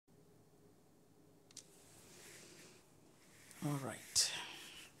right.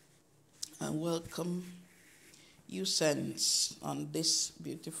 And welcome you saints on this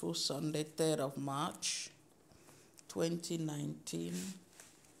beautiful Sunday, 3rd of March, 2019.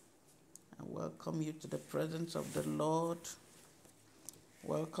 I welcome you to the presence of the Lord.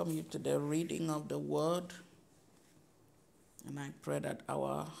 Welcome you to the reading of the Word. And I pray that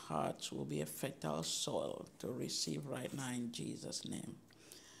our hearts will be a fertile soil to receive right now in Jesus' name.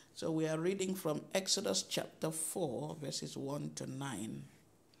 So we are reading from Exodus chapter 4, verses 1 to 9.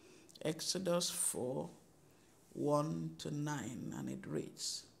 Exodus 4, 1 to 9, and it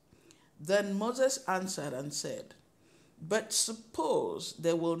reads, Then Moses answered and said, But suppose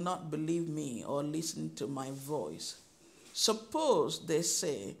they will not believe me or listen to my voice. Suppose they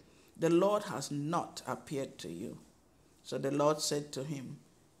say, The Lord has not appeared to you. So the Lord said to him,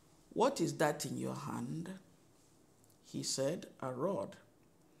 What is that in your hand? He said, A rod.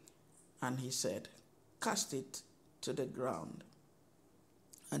 And he said, Cast it to the ground.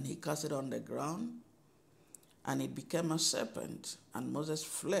 And he cast it on the ground, and it became a serpent, and Moses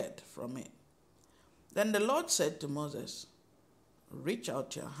fled from it. Then the Lord said to Moses, Reach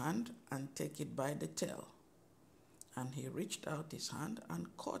out your hand and take it by the tail. And he reached out his hand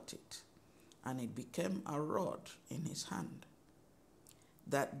and caught it, and it became a rod in his hand,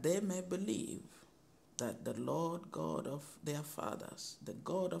 that they may believe that the Lord God of their fathers, the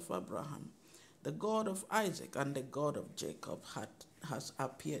God of Abraham, the God of Isaac, and the God of Jacob has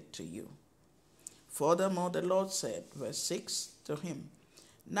appeared to you. Furthermore, the Lord said, verse 6, to him,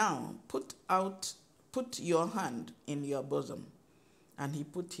 Now put your hand in your bosom. And he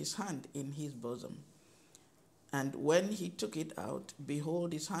put his hand in his bosom. And when he took it out,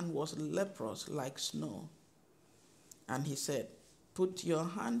 behold, his hand was leprous like snow. And he said, Put your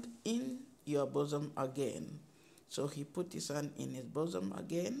hand in your bosom again. So he put his hand in his bosom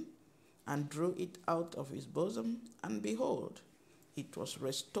again, and drew it out of his bosom, and behold, it was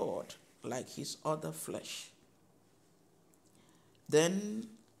restored like his other flesh. Then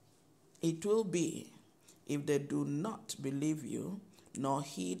it will be, if they do not believe you, nor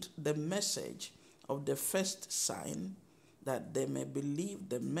heed the message of the first sign, that they may believe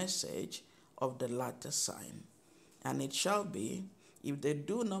the message of the latter sign. And it shall be, if they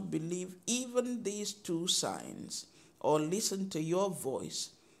do not believe even these two signs, or listen to your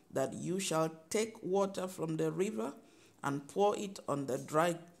voice, that you shall take water from the river and pour it on the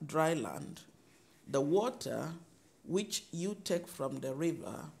dry land. The water which you take from the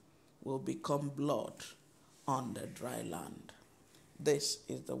river will become blood on the dry land. This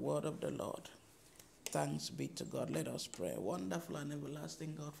is the word of the Lord. Thanks be to God. Let us pray. Wonderful and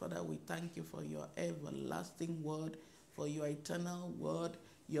everlasting God, Father, we thank you for your everlasting word, for your eternal word,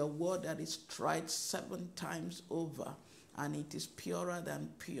 your word that is tried 7 times over, and it is purer than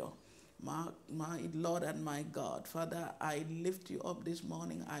pure. My Lord and my God, Father, I lift you up this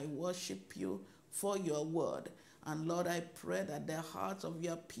morning. I worship you for your word. And Lord, I pray that the hearts of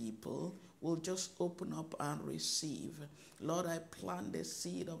your people will just open up and receive. Lord, I plant the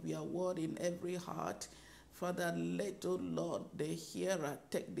seed of your word in every heart. Father, let, oh Lord, the hearer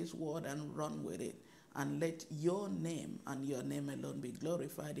take this word and run with it. And let your name and your name alone be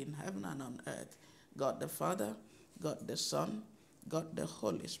glorified in heaven and on earth. God the Father, God the Son, God the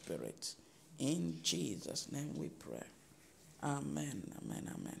Holy Spirit. In Jesus' name we pray. Amen, amen,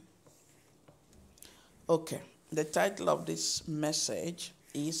 amen. Okay, the title of this message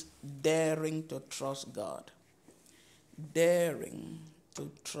is Daring to Trust God. Daring to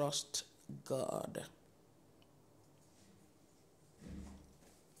Trust God.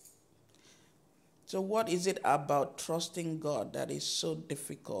 So what is it about trusting God that is so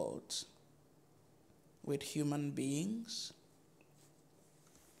difficult with human beings?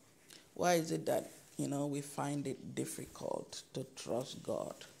 Why is it that, we find it difficult to trust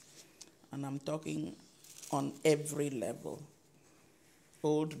God? And I'm talking on every level.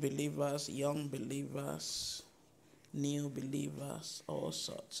 Old believers, young believers, new believers, all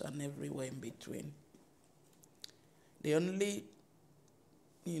sorts, and everywhere in between. The only,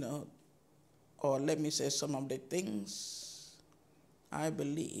 or let me say some of the things I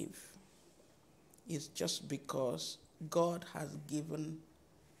believe is just because God has given,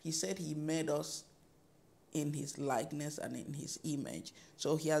 he said he made us in his likeness and in his image.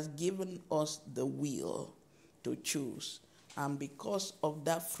 So he has given us the will to choose. And because of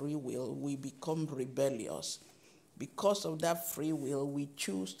that free will, we become rebellious. Because of that free will, we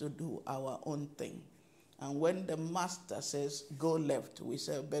choose to do our own thing. And when the master says, go left, we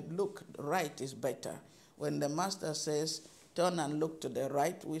say, but look, right is better. When the master says, turn and look to the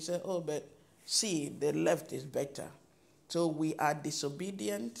right, we say, oh, but see, the left is better. So we are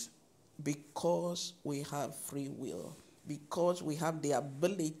disobedient because we have free will. because we have the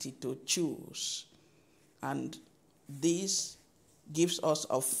ability to choose. And this gives us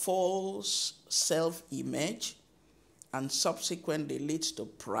a false self-image and subsequently leads to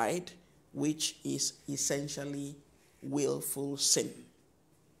pride, which is essentially willful sin.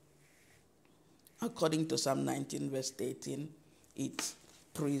 According to Psalm 19, verse 18, it's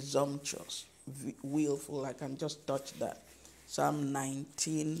presumptuous, willful. I can just touch that. Psalm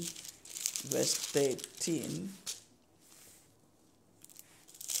 19, verse 13.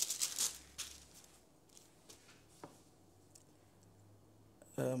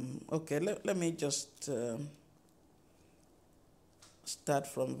 Let me just start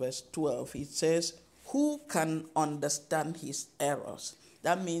from verse 12. It says, who can understand his errors?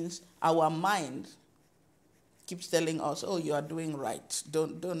 That means our mind keeps telling us, oh, you are doing right.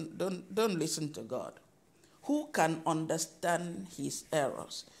 Don't listen to God. Who can understand his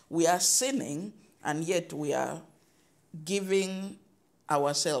errors? We are sinning, and yet we are giving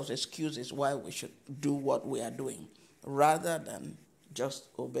ourselves excuses why we should do what we are doing, rather than just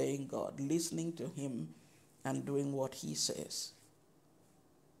obeying God, listening to him and doing what he says.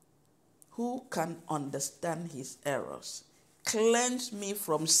 Who can understand his errors? Cleanse me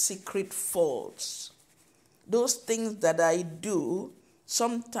from secret faults. Those things that I do,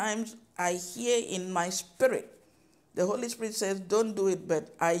 sometimes I hear in my spirit. The Holy Spirit says, don't do it,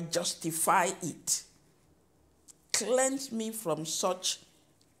 but I justify it. Cleanse me from such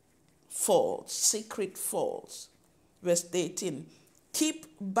faults, secret faults. Verse 18, keep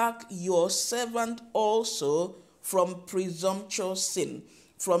back your servant also from presumptuous sin,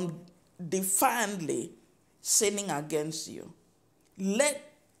 from defiantly sinning against you.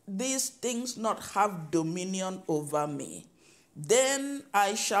 Let these things not have dominion over me. Then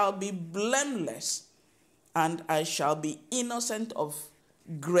I shall be blameless, and I shall be innocent of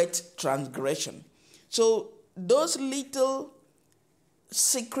great transgression. So those little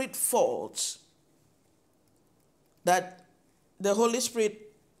secret faults that the Holy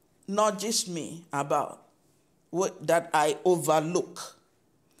Spirit nudges me about, that I overlook,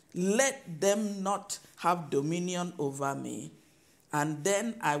 let them not have dominion over me, and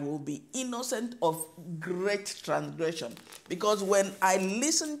then I will be innocent of great transgression. Because when I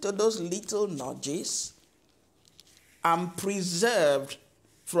listen to those little nudges, I'm preserved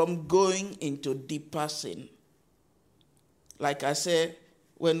from going into deeper sin. Like I said,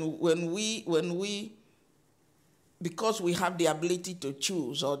 when we because we have the ability to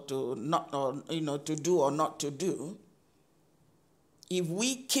choose or to not, or to do or not to do, if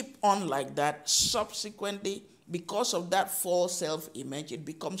we keep on like that, subsequently, because of that false self-image, it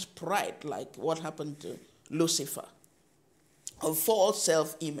becomes pride, like what happened to Lucifer. A false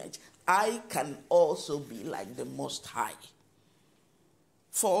self-image. I can also be like the Most High.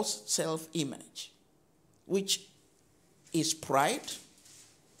 False self-image, which is pride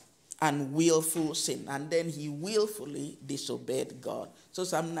and willful sin. And then he willfully disobeyed God. So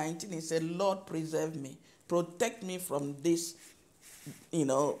Psalm 19, he said, Lord, preserve me. Protect me from this,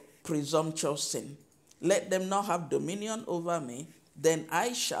 presumptuous sin. Let them not have dominion over me. Then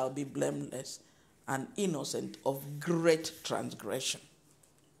I shall be blameless and innocent of great transgression.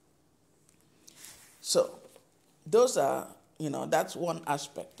 So those are, that's one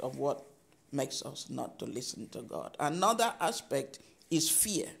aspect of what makes us not to listen to God. Another aspect is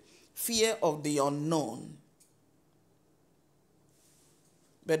fear. Fear of the unknown.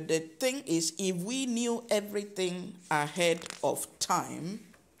 But the thing is, if we knew everything ahead of time,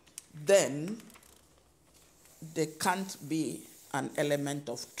 then there can't be an element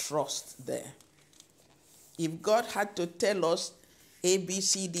of trust there. If God had to tell us A, B,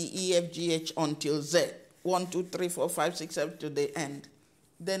 C, D, E, F, G, H until Z, 1, 2, 3, 4, 5, 6, 7 to the end,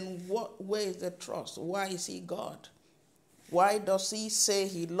 then where is the trust? Why is he God? Why does he say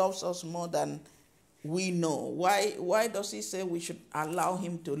he loves us more than we know? Why does he say we should allow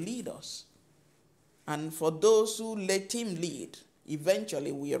him to lead us? And for those who let him lead,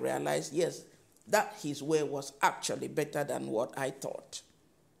 eventually we realize, yes, that his way was actually better than what I thought.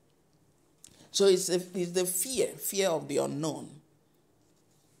 So it's the fear of the unknown.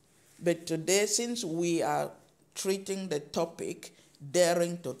 But today, since we are treating the topic,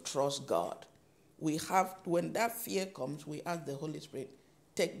 daring to trust God, we have, when that fear comes, we ask the Holy Spirit,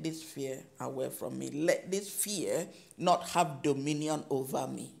 take this fear away from me. Let this fear not have dominion over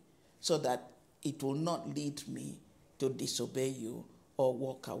me, so that it will not lead me to disobey you or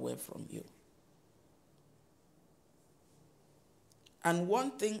walk away from you. And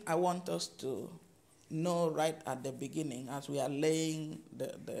one thing I want us to know right at the beginning, as we are laying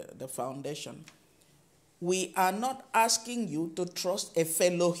the foundation, we are not asking you to trust a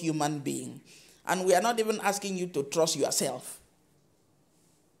fellow human being. And we are not even asking you to trust yourself.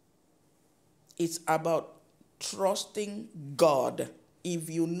 It's about trusting God. If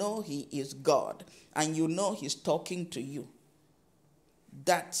you know he is God and you know he's talking to you,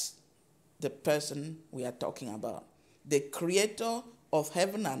 that's the person we are talking about. The creator of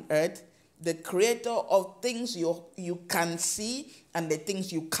heaven and earth, the creator of things you can see and the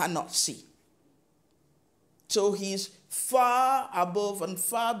things you cannot see. So he's far above and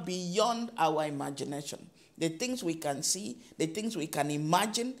far beyond our imagination. The things we can see, the things we can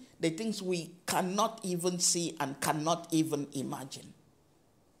imagine, the things we cannot even see and cannot even imagine.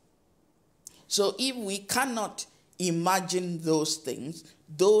 So if we cannot imagine those things,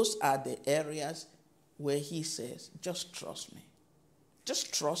 those are the areas where he says, just trust me.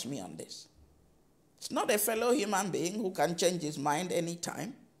 Just trust me on this. It's not a fellow human being who can change his mind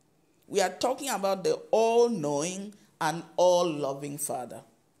anytime. We are talking about the all-knowing and all-loving Father.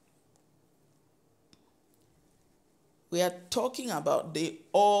 We are talking about the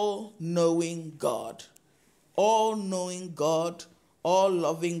all-knowing God. All-knowing God,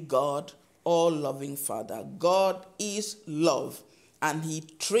 all-loving God, all-loving Father. God is love, and he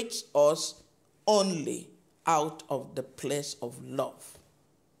treats us only out of the place of love.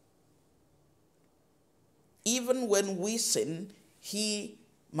 Even when we sin, he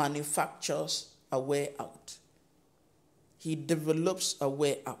manufactures a way out. He develops a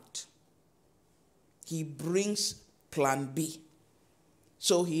way out. He brings plan B.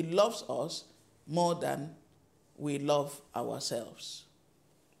 So he loves us more than we love ourselves.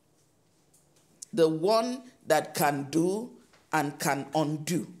 The one that can do and can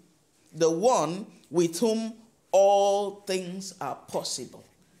undo. The one with whom all things are possible.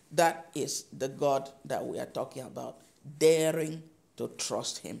 That is the God that we are talking about. Daring to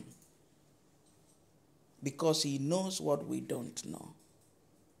trust him. Because he knows what we don't know.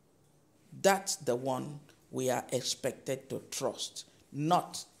 That's the one we are expected to trust.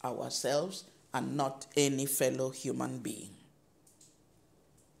 Not ourselves and not any fellow human being.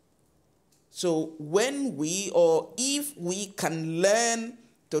 So when if we can learn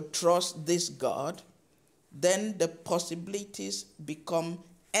to trust this God, then the possibilities become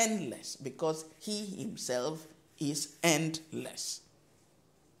endless because he himself is endless.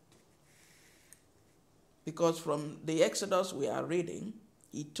 Because from the Exodus we are reading,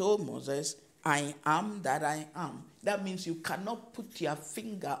 he told Moses, I am that I am. That means you cannot put your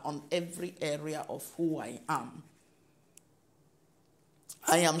finger on every area of who I am.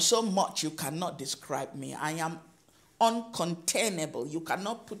 I am so much you cannot describe me. I am uncontainable. You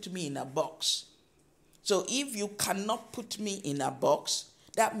cannot put me in a box. So if you cannot put me in a box,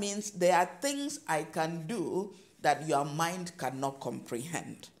 that means there are things I can do that your mind cannot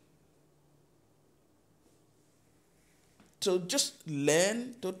comprehend. So just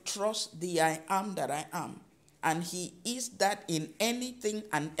learn to trust the I am that I am. And he is that in anything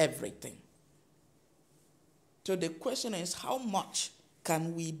and everything. So the question is, how much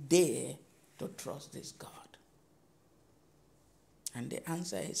can we dare to trust this God? And the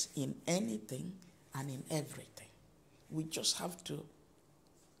answer is in anything and in everything. We just have to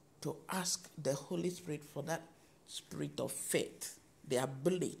ask the Holy Spirit for that spirit of faith, the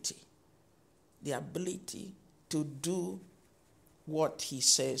ability to do what he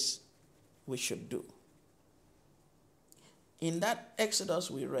says we should do. In that Exodus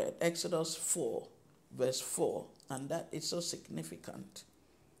we read, Exodus 4, verse 4, and that is so significant,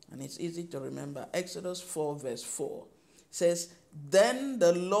 and it's easy to remember. Exodus 4, verse 4 says, Then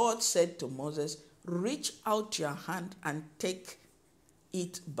the Lord said to Moses, reach out your hand and take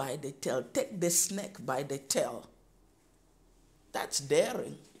it by the tail. Take the snake by the tail. That's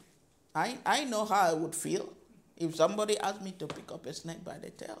daring. I know how I would feel if somebody asked me to pick up a snake by the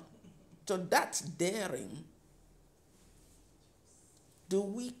tail. So that's daring.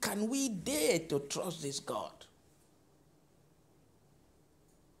 Can we dare to trust this God?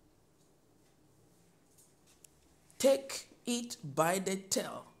 Take it by the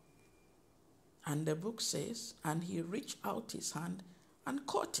tail. And the book says, and he reached out his hand and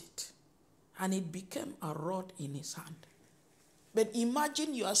caught it. And it became a rod in his hand. But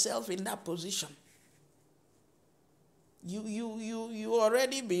imagine yourself in that position. You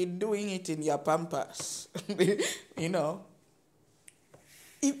already been doing it in your pampers. You know.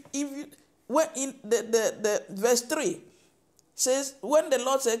 If you, when in the verse 3 says, when the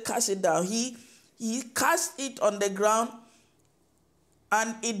Lord said cast it down, he cast it on the ground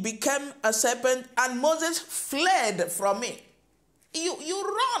and it became a serpent and Moses fled from it.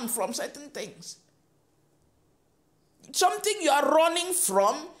 You run from certain things. Something you are running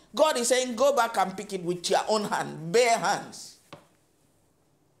from, God is saying, go back and pick it with your own hand, bare hands.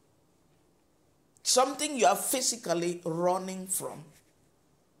 something you are physically running from.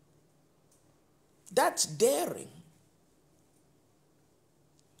 That's daring.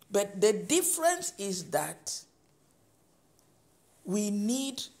 But the difference is that we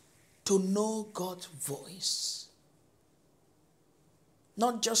need to know God's voice.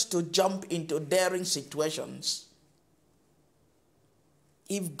 Not just to jump into daring situations.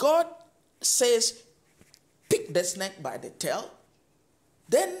 If God says, pick the snake by the tail,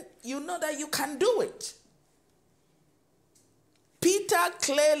 then you know that you can do it. Peter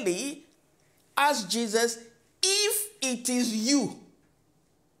clearly asked Jesus, if it is you,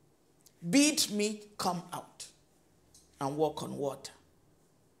 bid me come out and walk on water.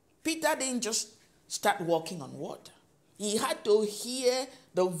 Peter didn't just start walking on water. He had to hear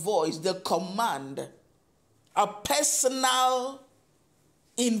the voice, the command, a personal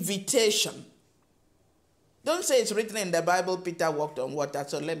invitation. Don't say it's written in the Bible, Peter walked on water,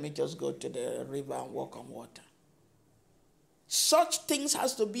 so let me just go to the river and walk on water. Such things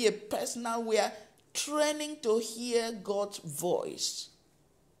has to be a personal, we are training to hear God's voice.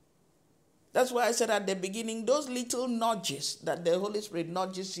 That's why I said at the beginning, those little nudges that the Holy Spirit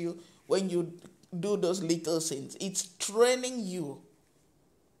nudges you when you do those little sins, it's training you.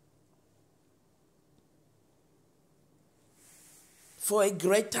 For a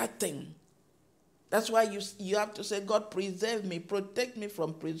greater thing. That's why you have to say, God, preserve me, protect me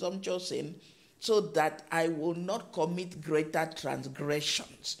from presumptuous sin, so that I will not commit greater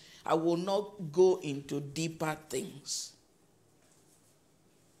transgressions. I will not go into deeper things.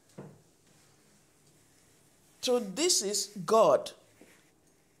 So this is God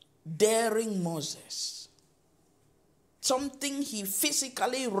daring Moses. Something he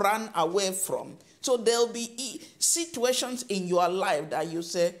physically ran away from. So there'll be situations in your life that you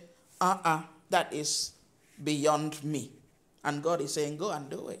say, that is beyond me. And God is saying, go and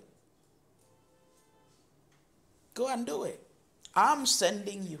do it. Go and do it. I'm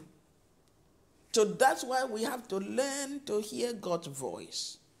sending you. So that's why we have to learn to hear God's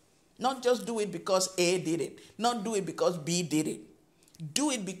voice. Not just do it because A did it. Not do it because B did it.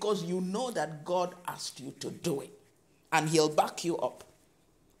 Do it because you know that God asked you to do it. And he'll back you up.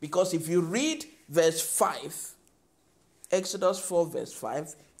 Because if you read verse 5, Exodus 4 verse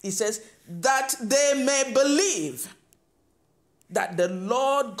 5, it says, that they may believe that the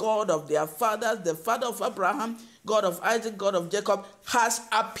Lord God of their fathers, the Father of Abraham, God of Isaac, God of Jacob, has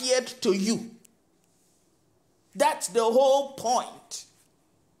appeared to you. That's the whole point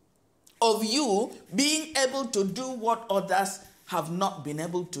of you being able to do what others have not been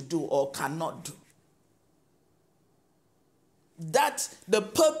able to do or cannot do. That's the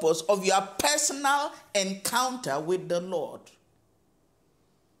purpose of your personal encounter with the Lord.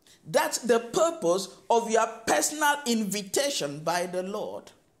 That's the purpose of your personal invitation by the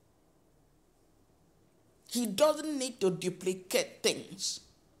Lord. He doesn't need to duplicate things.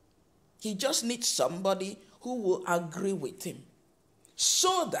 He just needs somebody who will agree with him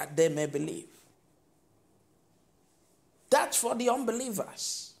so that they may believe. That's for the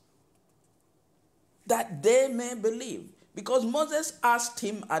unbelievers. That they may believe. Because Moses asked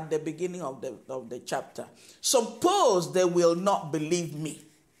him at the beginning of the chapter, suppose they will not believe me.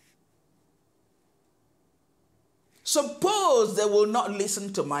 Suppose they will not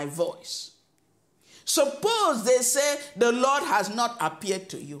listen to my voice. Suppose they say the Lord has not appeared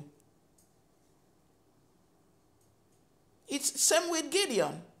to you. It's same with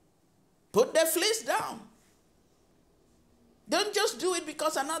Gideon. Put the fleece down. Don't just do it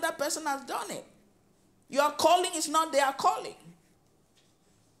because another person has done it. Your calling is not their calling.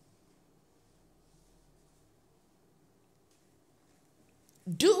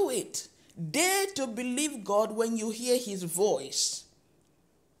 Do it. Dare to believe God when you hear his voice.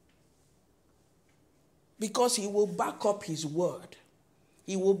 Because he will back up his word.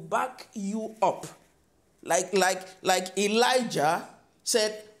 He will back you up. Like Elijah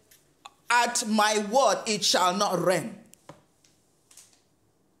said, at my word it shall not rain.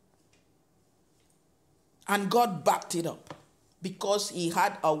 And God backed it up because he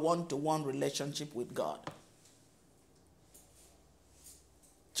had a one-to-one relationship with God.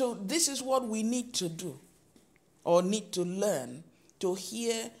 So this is what we need to do or need to learn to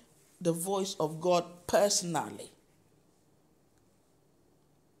hear the voice of God personally.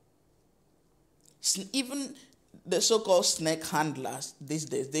 Even the so-called snake handlers these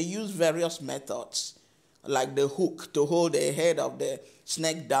days, they use various methods like the hook to hold the head of the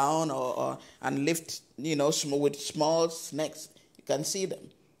snake down or and lift, with small snakes. You can see them.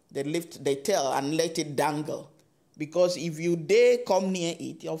 They lift the tail and let it dangle. Because if you dare come near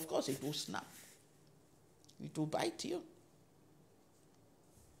it, of course it will snap. It will bite you.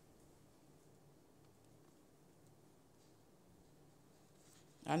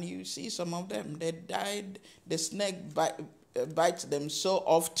 And you see some of them, they died, the snake bites them so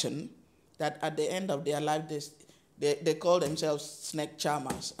often that at the end of their life, they call themselves snake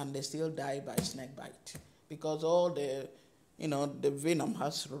charmers, and they still die by snake bite because all the venom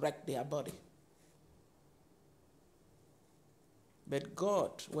has wrecked their body. But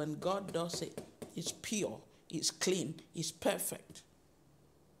God, when God does it, it's pure, it's clean, it's perfect.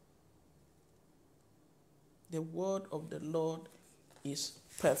 The word of the Lord is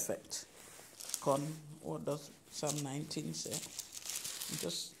perfect. What does Psalm 19 say? I'm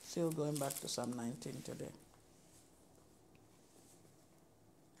just still going back to Psalm 19 today.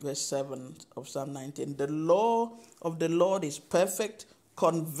 Verse 7 of Psalm 19. The law of the Lord is perfect,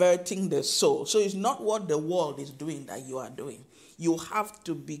 converting the soul. So it's not what the world is doing that you are doing. You have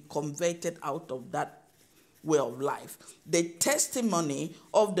to be converted out of that way of life. The testimony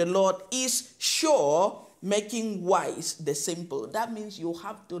of the Lord is sure, making wise the simple. That means you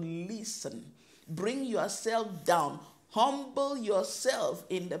have to listen. Bring yourself down. Humble yourself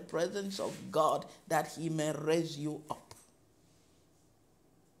in the presence of God that he may raise you up.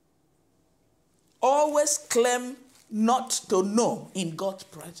 Always claim not to know in God's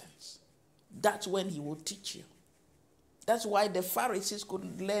presence. That's when he will teach you. That's why the Pharisees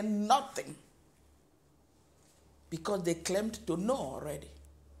could learn nothing. Because they claimed to know already.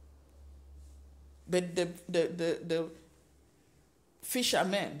 But the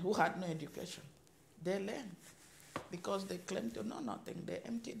fishermen who had no education, they learned. Because they claimed to know nothing. They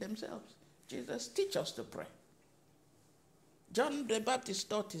emptied themselves. Jesus, teach us to pray. John the Baptist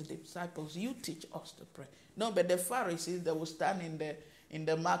taught his disciples, you teach us to pray. No, but the Pharisees, they will stand in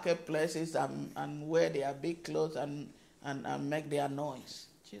the marketplaces and wear their big clothes and make their noise.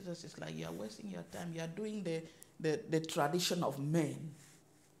 Jesus is like, you are wasting your time. You are doing the tradition of men.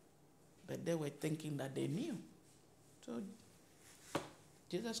 But they were thinking that they knew. So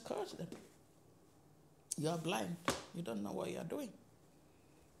Jesus cursed them. You are blind. You don't know what you are doing.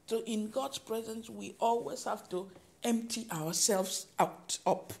 So in God's presence, we always have to empty ourselves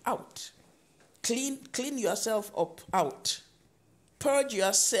out. Clean yourself out. Purge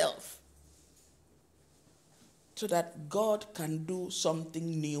yourself. So that God can do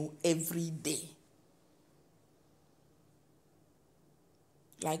something new every day.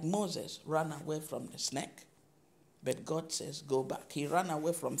 Like Moses ran away from the snake, but God says, go back. He ran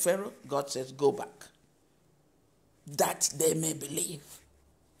away from Pharaoh, God says, go back. That they may believe.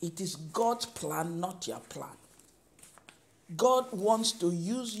 It is God's plan, not your plan. God wants to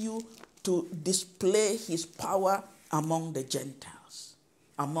use you to display his power among the Gentiles,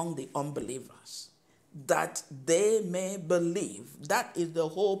 among the unbelievers, that they may believe. That is the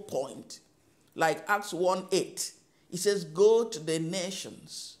whole point. Like Acts 1:8. It says, go to the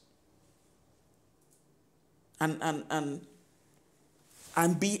nations and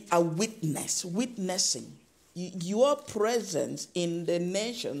be a witness, witnessing. Your presence in the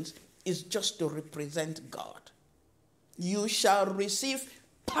nations is just to represent God. You shall receive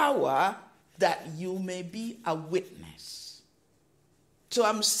power that you may be a witness. So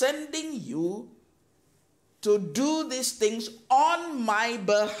I'm sending you to do these things on my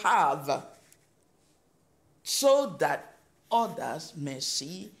behalf, so that others may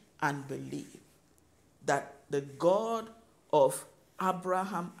see and believe that the God of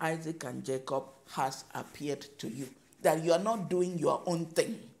Abraham, Isaac, and Jacob has appeared to you. That you are not doing your own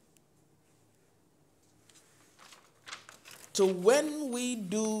thing. So when we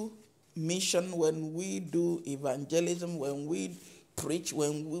do mission, when we do evangelism, when we preach,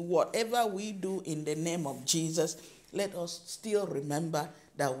 whatever we do in the name of Jesus, let us still remember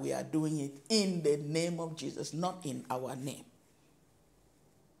that we are doing it in the name of Jesus, not in our name.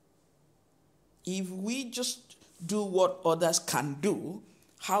 If we just do what others can do,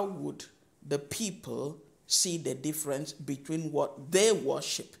 how would the people see the difference between what they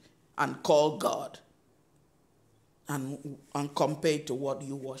worship and call God and compare to what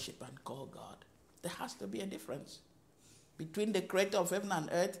you worship and call God? There has to be a difference between the creator of heaven and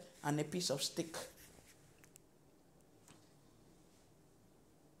earth and a piece of stick.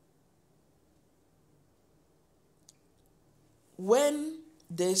 When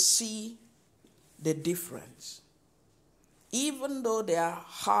they see the difference, even though they are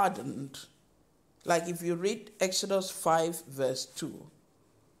hardened, like if you read Exodus 5 verse 2,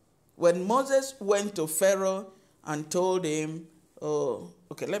 when Moses went to Pharaoh and told him,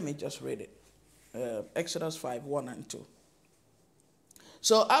 let me just read it. Exodus 5, 1 and 2.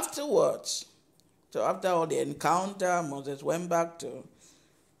 So after all the encounter, Moses went back to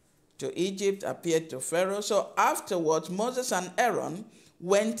Egypt, appeared to Pharaoh. So afterwards, Moses and Aaron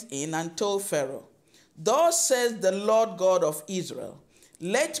went in and told Pharaoh, thus says the Lord God of Israel,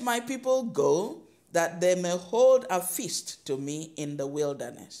 Let my people go, that they may hold a feast to me in the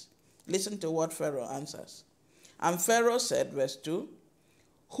wilderness. Listen to what Pharaoh answers. And Pharaoh said, verse 2,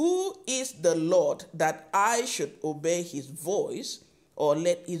 who is the Lord that I should obey his voice or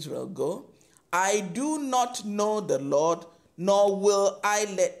let Israel go? I do not know the Lord, nor will I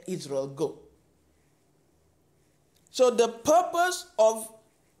let Israel go. So the purpose of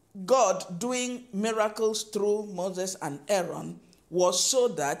God doing miracles through Moses and Aaron was so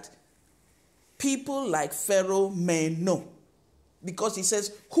that people like Pharaoh may know. Because he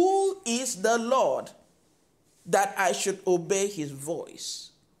says, who is the Lord that I should obey his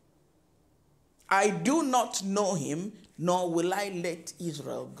voice? I do not know him, nor will I let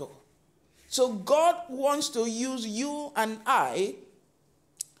Israel go. So God wants to use you and I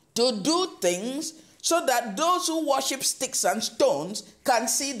to do things so that those who worship sticks and stones can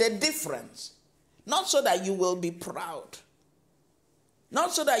see the difference. Not so that you will be proud.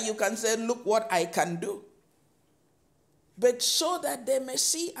 Not so that you can say, look what I can do. But so that they may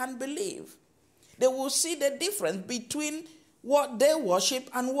see and believe. They will see the difference between what they worship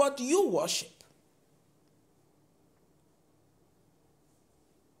and what you worship.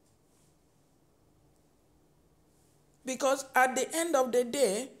 Because at the end of the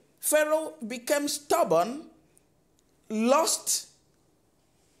day, Pharaoh became stubborn, lost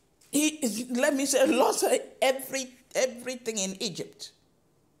everything in Egypt.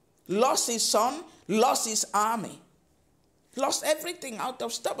 Lost his son, lost his army. Lost everything out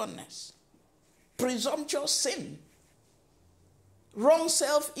of stubbornness. Presumptuous sin. Wrong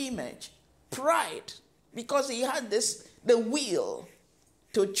self-image. Pride. Because he had the will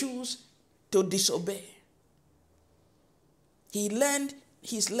to choose to disobey. He learned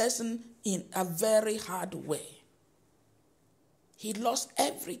his lesson in a very hard way. He lost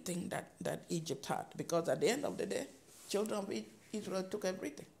everything that Egypt had, because at the end of the day, children of Israel took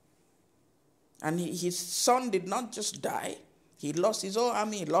everything. And his son did not just die. He lost his whole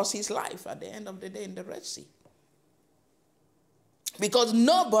army, he lost his life at the end of the day in the Red Sea. Because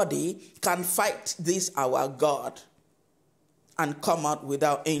nobody can fight this our God and come out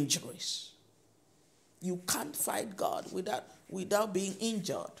without injuries. You can't fight God without being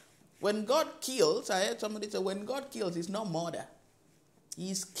injured. When God kills, I heard somebody say, when God kills, it's not murder.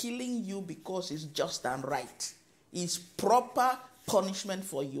 He's killing you because it's just and right. It's proper punishment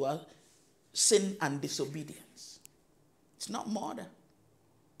for your sin and disobedience. It's not murder.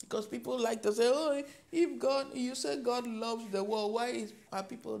 Because people like to say, oh, if you say God loves the world, why are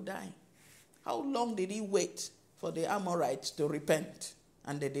people dying? How long did he wait for the Amorites to repent?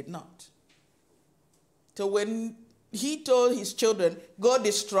 And they did not. So when he told his children, go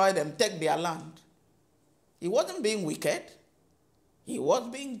destroy them, take their land, he wasn't being wicked. He was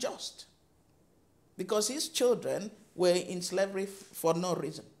being just. Because his children were in slavery for no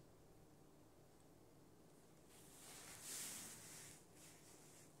reason.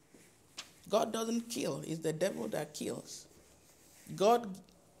 God doesn't kill. It's the devil that kills. God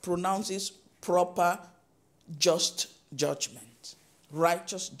pronounces proper, just judgment.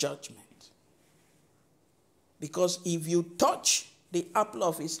 Righteous judgment. Because if you touch the apple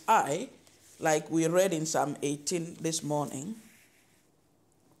of his eye, like we read in Psalm 18 this morning,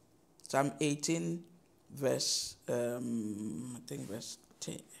 Psalm 18, verse, I think verse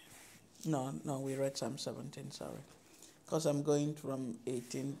 10. No, we read Psalm 17, sorry. Because I'm going from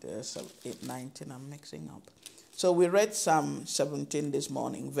 18 to 19, I'm mixing up. So we read Psalm 17 this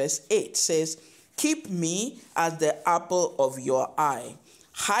morning. Verse 8 says, keep me as the apple of your eye.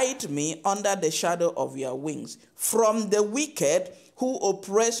 Hide me under the shadow of your wings, from the wicked who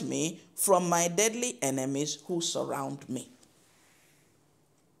oppress me, from my deadly enemies who surround me.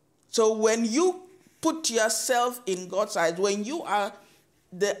 So when you put yourself in God's eyes, when you are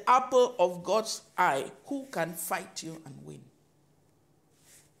the apple of God's eye, who can fight you and win?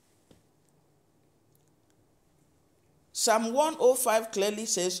 Psalm 105 clearly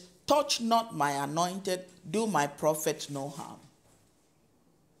says, touch not my anointed, do my prophet no harm.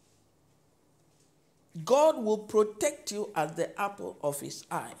 God will protect you as the apple of his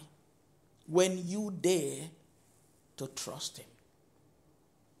eye when you dare to trust him.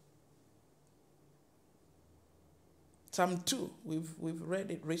 Psalm 2, we've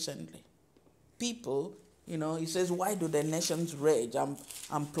read it recently. People, he says, why do the nations rage and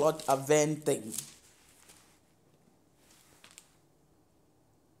plot a vain thing?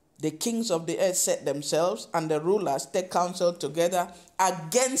 The kings of the earth set themselves, and the rulers take counsel together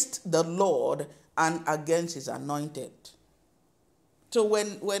against the Lord and against his anointed. So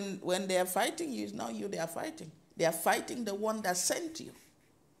when they are fighting you, it's not you they are fighting. They are fighting the one that sent you.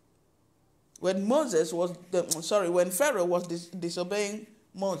 when Pharaoh was disobeying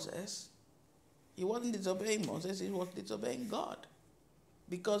Moses, he wasn't disobeying Moses, he was disobeying God.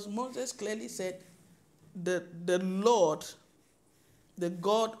 Because Moses clearly said, the Lord, the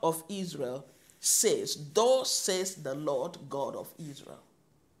God of Israel, says, thus says the Lord God of Israel.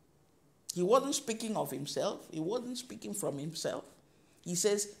 He wasn't speaking of himself. He wasn't speaking from himself. He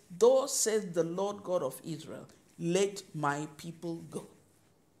says, thus says the Lord God of Israel, let my people go.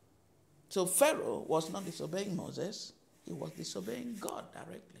 So Pharaoh was not disobeying Moses. He was disobeying God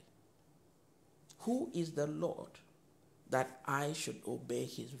directly. Who is the Lord that I should obey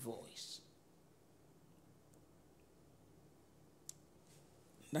his voice?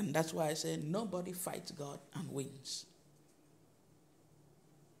 And that's why I say nobody fights God and wins.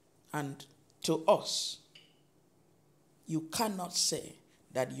 And to us, you cannot say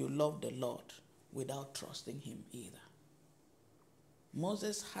that you love the Lord without trusting him either.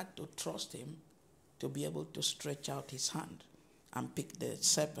 Moses had to trust him to be able to stretch out his hand and pick the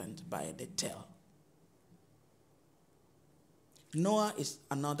serpent by the tail. Noah is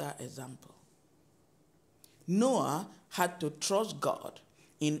another example. Noah had to trust God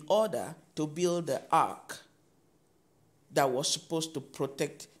in order to build the ark that was supposed to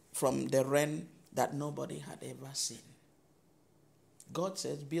protect from the rain that nobody had ever seen. God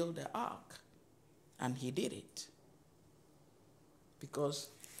says, build the ark. And he did it. Because,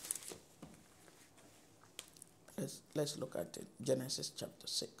 let's look at it. Genesis chapter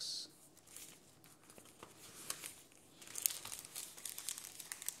 6.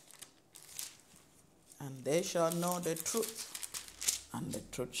 And they shall know the truth, and the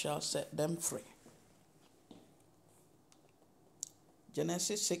truth shall set them free.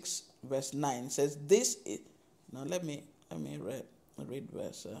 Genesis 6 verse 9 says, this is, now let me read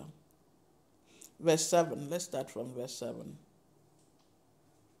verse 7. Let's start from verse 7.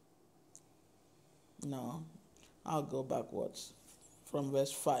 No, I'll go backwards from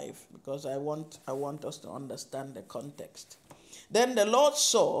verse 5 because I want us to understand the context. Then the Lord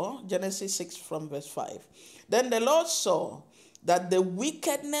saw, Genesis 6 from verse 5. Then the Lord saw that the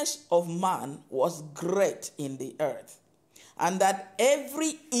wickedness of man was great in the earth, and that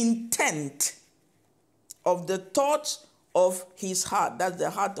every intent of the thoughts of his heart, that's the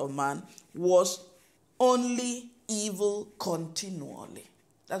heart of man, was only evil continually.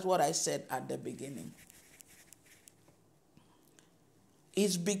 That's what I said at the beginning.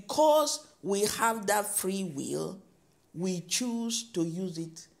 It's because we have that free will, we choose to use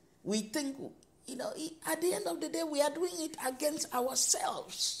it. We think, at the end of the day, we are doing it against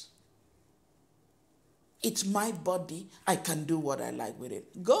ourselves. It's my body. I can do what I like with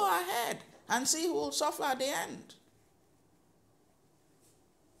it. Go ahead and see who will suffer at the end.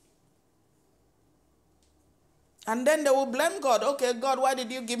 And then they will blame God. Okay, God, why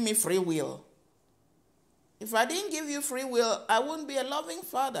did you give me free will? If I didn't give you free will, I wouldn't be a loving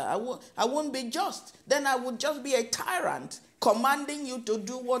father. I wouldn't be just. Then I would just be a tyrant, commanding you to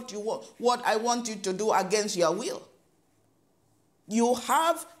do what you want, what I want you to do against your will. You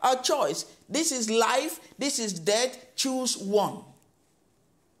have a choice. This is life. This is death. Choose one.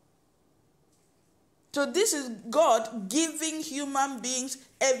 So this is God giving human beings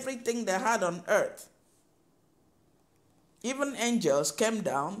everything they had on earth. Even angels came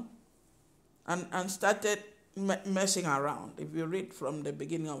down and started messing around. If you read from the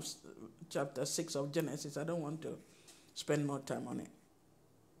beginning of chapter 6 of Genesis, I don't want to spend more time on it.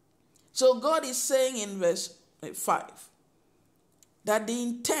 So God is saying in verse 5 that the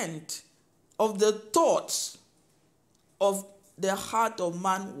intent of the thoughts of the heart of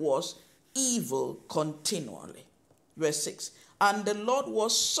man was evil continually. Verse 6. And the Lord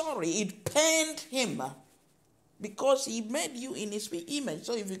was sorry. It pained him because he made you in his image.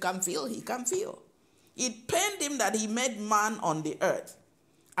 So if you can feel, he can feel. It pained him that he made man on the earth.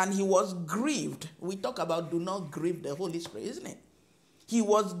 And he was grieved. We talk about do not grieve the Holy Spirit, isn't it? He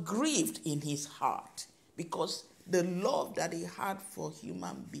was grieved in his heart because the love that he had for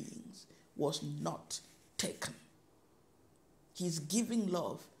human beings was not taken. He's giving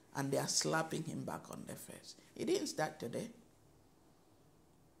love and they are slapping him back on the face. It didn't start today.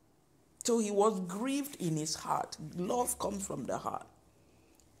 So he was grieved in his heart. Love comes from the heart.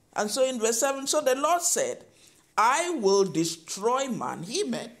 And so in verse 7, so the Lord said, I will destroy man. He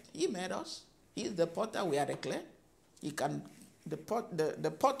made us. He's the potter, we are the clay.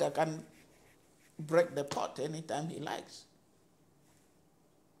 The potter can break the pot anytime he likes.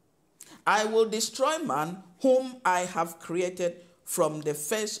 I will destroy man whom I have created from the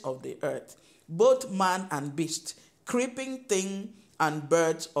face of the earth, both man and beast, creeping thing and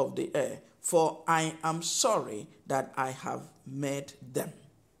birds of the air, for I am sorry that I have made them.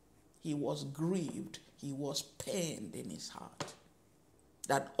 he was grieved, he was pained in his heart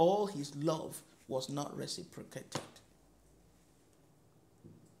that all his love was not reciprocated.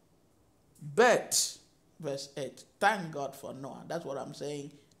 But, verse 8, thank God for Noah. That's what I'm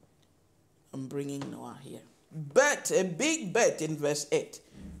saying. I'm bringing Noah here. But, a big but in verse 8.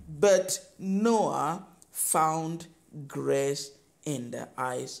 But Noah found grace in the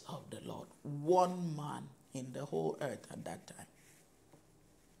eyes of the Lord. One man in the whole earth at that time.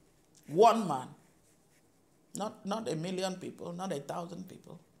 One man. Not 1 million people, not 1,000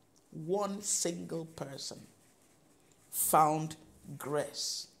 people. One single person found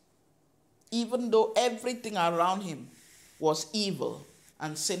grace. Even though everything around him was evil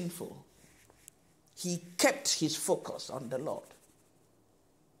and sinful, he kept his focus on the Lord.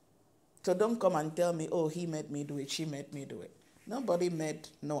 So don't come and tell me, oh, he made me do it, she made me do it. Nobody made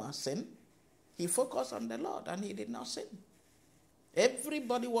Noah sin. He focused on the Lord and he did not sin.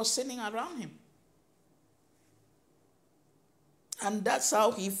 Everybody was sinning around him. And that's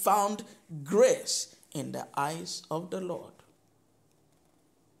how he found grace in the eyes of the Lord.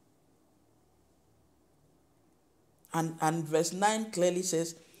 And verse 9 clearly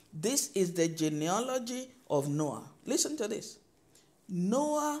says, this is the genealogy of Noah. Listen to this.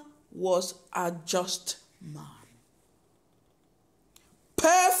 Noah was a just man,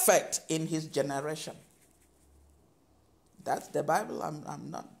 perfect in his generation. That's the Bible.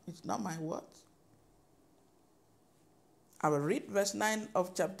 It's not my words. I will read verse 9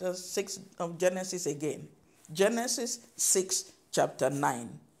 of chapter 6 of Genesis again. Genesis 6, chapter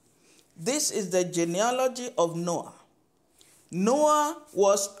 9. This is the genealogy of Noah. Noah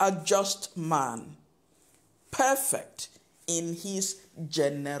was a just man, perfect in his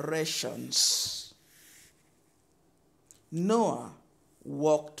generations. Noah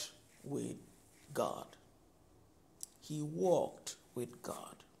walked with God. He walked with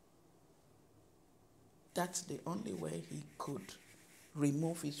God. That's the only way he could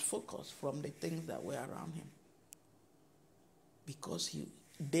remove his focus from the things that were around him. Because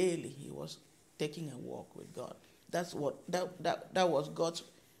daily he was taking a walk with God. That's what that was God's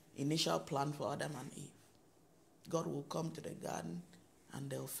initial plan for Adam and Eve. God will come to the garden and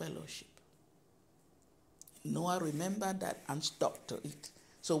they'll fellowship. Noah remembered that and stuck to it.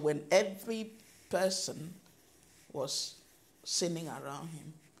 So when every person was sinning around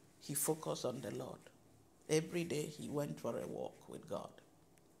him, he focused on the Lord. Every day he went for a walk with God.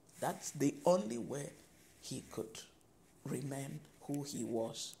 That's the only way he could remain who he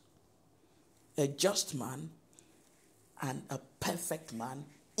was. A just man and a perfect man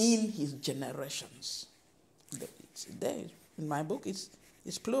in his generations. It's there in my book,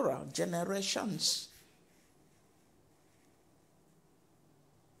 it's plural, generations.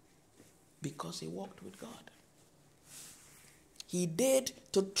 Because he walked with God. He dared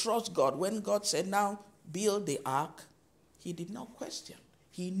to trust God. When God said, now build the ark, he did not question.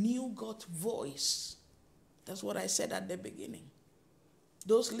 He knew God's voice. That's what I said at the beginning.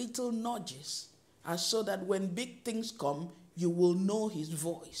 Those little nudges are so that when big things come, you will know his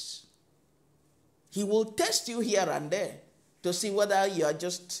voice. He will test you here and there to see whether you are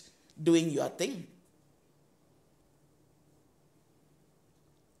just doing your thing.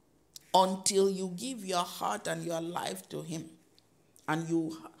 Until you give your heart and your life to him and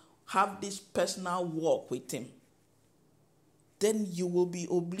you have this personal walk with him, then you will be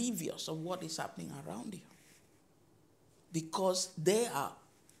oblivious of what is happening around you. Because they are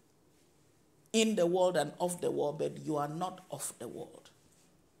in the world and of the world, but you are not of the world.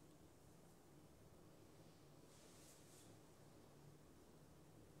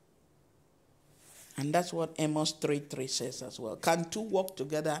 And that's what Amos 3:3 says as well. Can two walk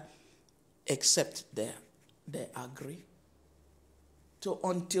together except they agree? So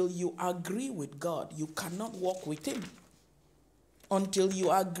until you agree with God, you cannot walk with him. Until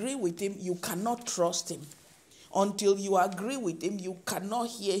you agree with him, you cannot trust him. Until you agree with him, you cannot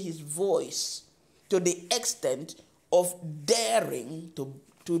hear his voice to the extent of daring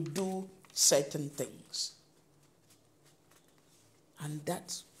to do certain things. And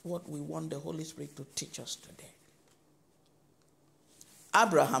that's what we want the Holy Spirit to teach us today.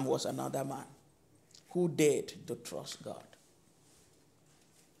 Abraham was another man who dared to trust God.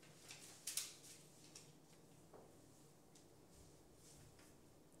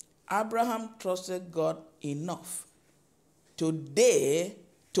 Abraham trusted God enough to dare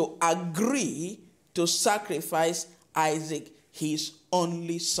to agree to sacrifice Isaac, his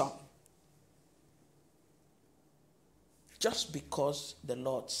only son. Just because the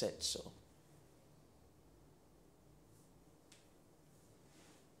Lord said so.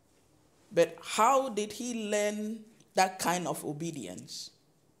 But how did he learn that kind of obedience?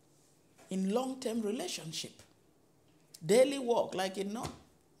 in long-term relationship. Daily walk, like in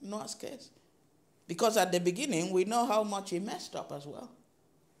Noah's case. Because at the beginning, we know how much he messed up as well.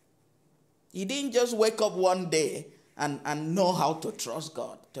 He didn't just wake up one day and know how to trust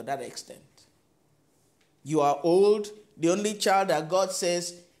God to that extent. You are old. The only child that God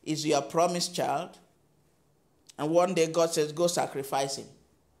says is your promised child. And one day God says, go sacrifice him.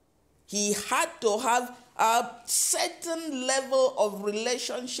 He had to have a certain level of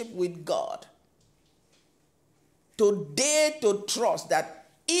relationship with God to dare to trust that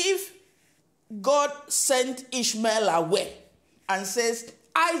if God sent Ishmael away and says,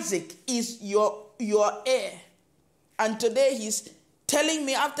 Isaac is your heir, and today he's telling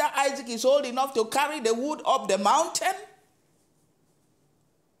me after Isaac is old enough to carry the wood up the mountain,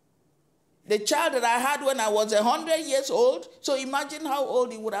 the child that I had when I was 100 years old, so imagine how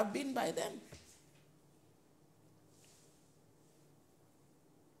old he would have been by then.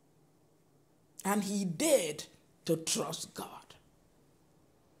 And he dared to trust God.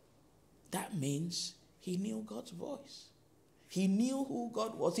 That means he knew God's voice. He knew who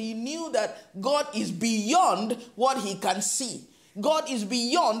God was. He knew that God is beyond what he can see. God is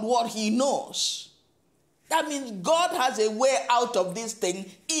beyond what he knows. That means God has a way out of this thing,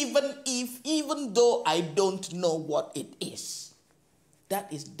 even though I don't know what it is.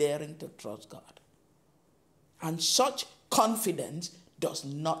 That is daring to trust God. And such confidence does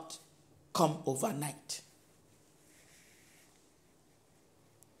not come overnight.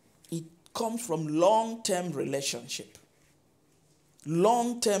 It comes from long-term relationship,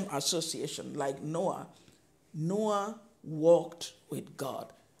 long-term association, like Noah. Noah walked with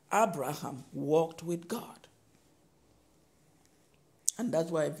God. Abraham walked with God. And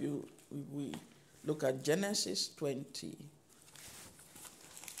that's why if we look at Genesis 22,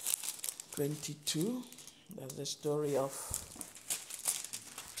 that's the story of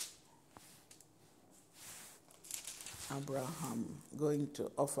Abraham going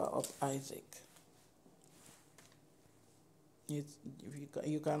to offer up Isaac.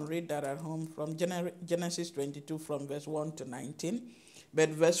 You can read that at home from Genesis 22 from verse 1 to 19. But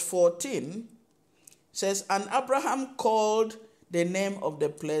verse 14 says, and Abraham called the name of the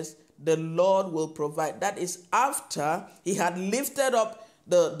place, the Lord will provide. That is after he had lifted up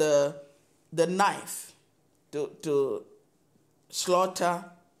the knife to slaughter,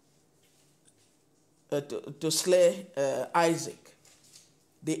 to slay Isaac.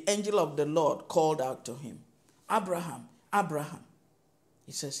 The angel of the Lord called out to him, Abraham, Abraham.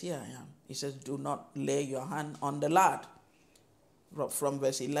 He says, here I am. He says, do not lay your hand on the lad. From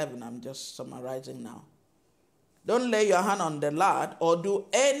verse 11, I'm just summarizing now. Don't lay your hand on the lad or do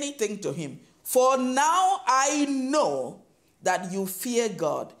anything to him. For now I know that you fear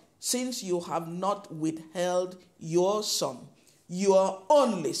God, since you have not withheld your son, your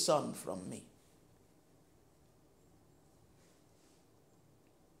only son, from me.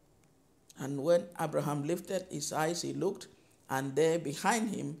 And when Abraham lifted his eyes, he looked, and there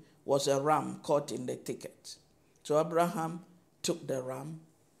behind him was a ram caught in the thicket. So Abraham took the ram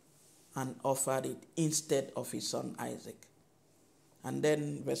and offered it instead of his son Isaac. And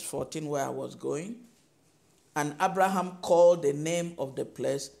then verse 14, where I was going, and Abraham called the name of the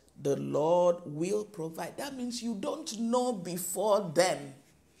place, the Lord will provide. That means you don't know before then.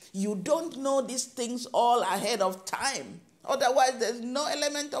 You don't know these things all ahead of time. Otherwise, there's no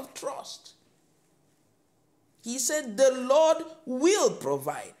element of trust. He said, the Lord will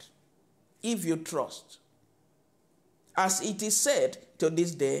provide if you trust. As it is said to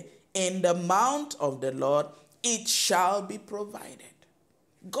this day, in the mount of the Lord, it shall be provided.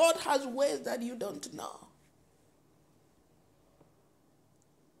 God has ways that you don't know.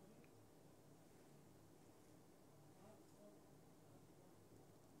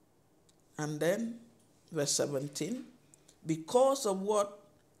 And then, verse 17, because of what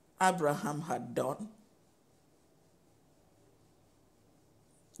Abraham had done,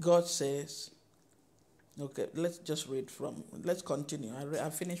 God says, okay, let's just read let's continue.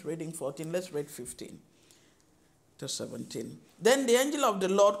 I finished reading 14, let's read 15 to 17. Then the angel of the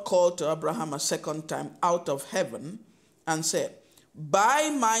Lord called to Abraham a second time out of heaven and said,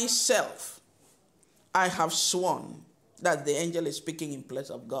 by myself I have sworn. That the angel is speaking in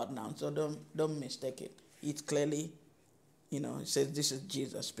place of God now, so don't mistake it. It's clearly, it says this is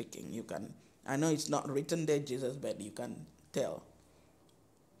Jesus speaking. I know it's not written there, Jesus, but you can tell.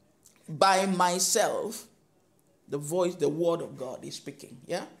 By myself, the voice, the word of God is speaking,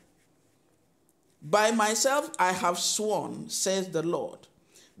 yeah? By myself I have sworn, says the Lord,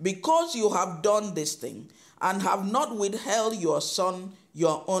 because you have done this thing and have not withheld your son,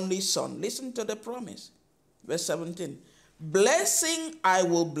 your only son. Listen to the promise. Verse 17. Blessing I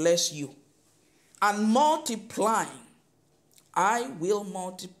will bless you, and multiplying, I will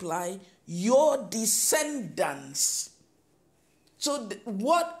multiply your descendants. So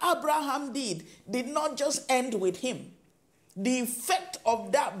what Abraham did not just end with him. The effect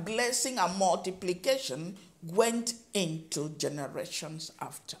of that blessing and multiplication went into generations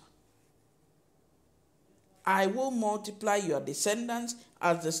after. I will multiply your descendants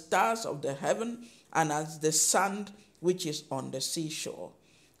as the stars of the heaven and as the sand which is on the seashore.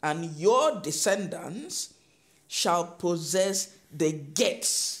 And your descendants shall possess the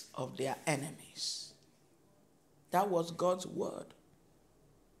gates of their enemies. That was God's word.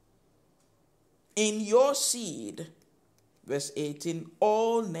 In your seed, verse 18,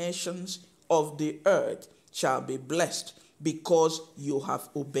 all nations of the earth shall be blessed because you have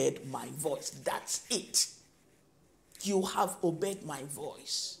obeyed my voice. That's it. You have obeyed my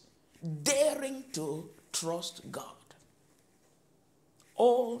voice, daring to trust God.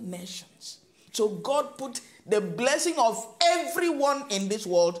 All nations. So God put the blessing of everyone in this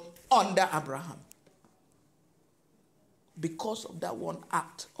world under Abraham because of that one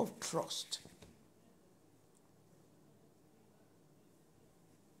act of trust.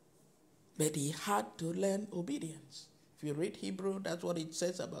 But he had to learn obedience. If you read Hebrew, that's what it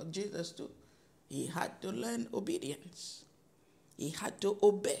says about Jesus too. He had to learn obedience. He had to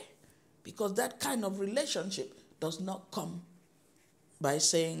obey. Because that kind of relationship does not come by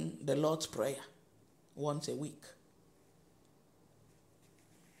saying the Lord's Prayer once a week.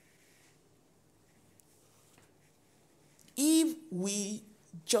 If we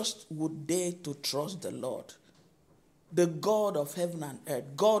just would dare to trust the Lord, the God of heaven and earth,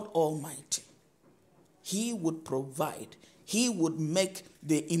 God Almighty, He would provide. He would make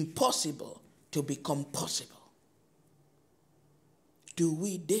the impossible to become possible. Do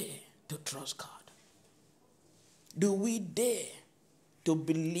we dare to trust God? Do we dare to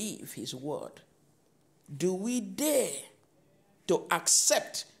believe His word? Do we dare to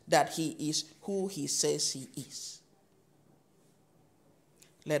accept that He is who He says He is?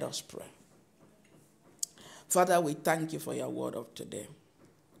 Let us pray. Father, we thank you for your word of today.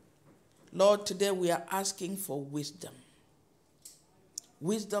 Lord, today we are asking for wisdom.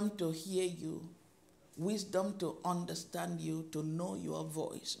 Wisdom to hear you. Wisdom to understand you, to know your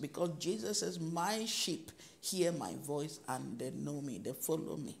voice. Because Jesus says, my sheep hear my voice and they know me, they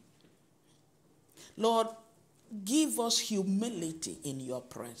follow me. Lord, give us humility in your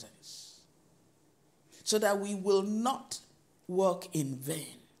presence so that we will not work in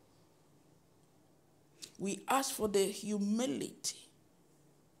vain. We ask for the humility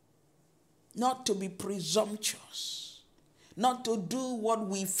not to be presumptuous, not to do what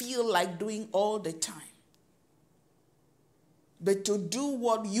we feel like doing all the time, but to do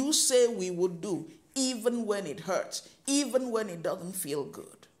what you say we would do, even when it hurts, even when it doesn't feel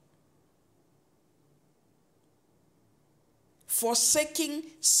good. Forsaking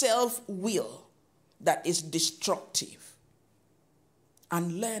self-will that is destructive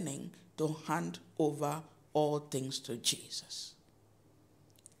and learning to hand over all things to Jesus.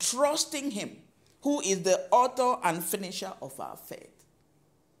 Trusting Him, who is the author and finisher of our faith.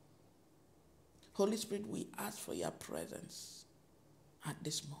 Holy Spirit, we ask for your presence at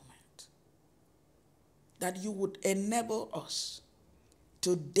this moment. That you would enable us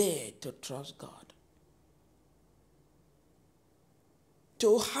to dare to trust God.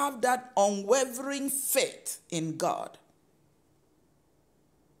 To have that unwavering faith in God.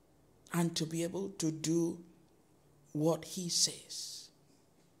 And to be able to do what He says.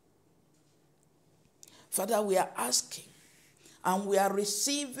 Father, we are asking and we are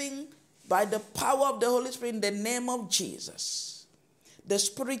receiving by the power of the Holy Spirit in the name of Jesus, the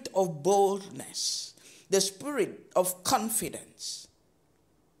spirit of boldness, the spirit of confidence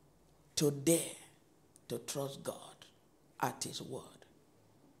to dare to trust God at His word.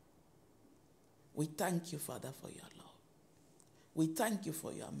 We thank you, Father, for your love. We thank you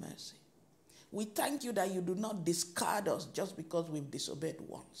for your mercy. We thank you that you do not discard us just because we've disobeyed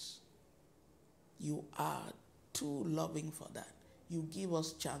once. You are too loving for that. You give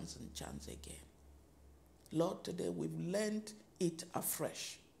us chance and chance again. Lord, today we've learned it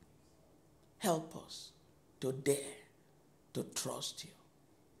afresh. Help us to dare to trust you.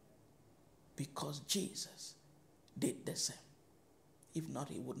 Because Jesus did the same. If not,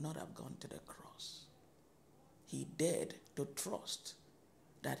 He would not have gone to the cross. He dared to trust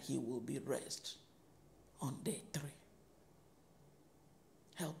that He will be raised on day 3.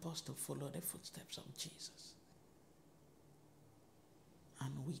 Help us to follow the footsteps of Jesus.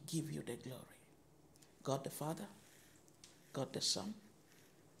 And we give you the glory. God the Father, God the Son,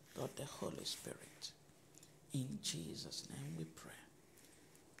 God the Holy Spirit. In Jesus' name we pray.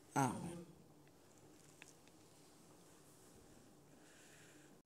 Amen.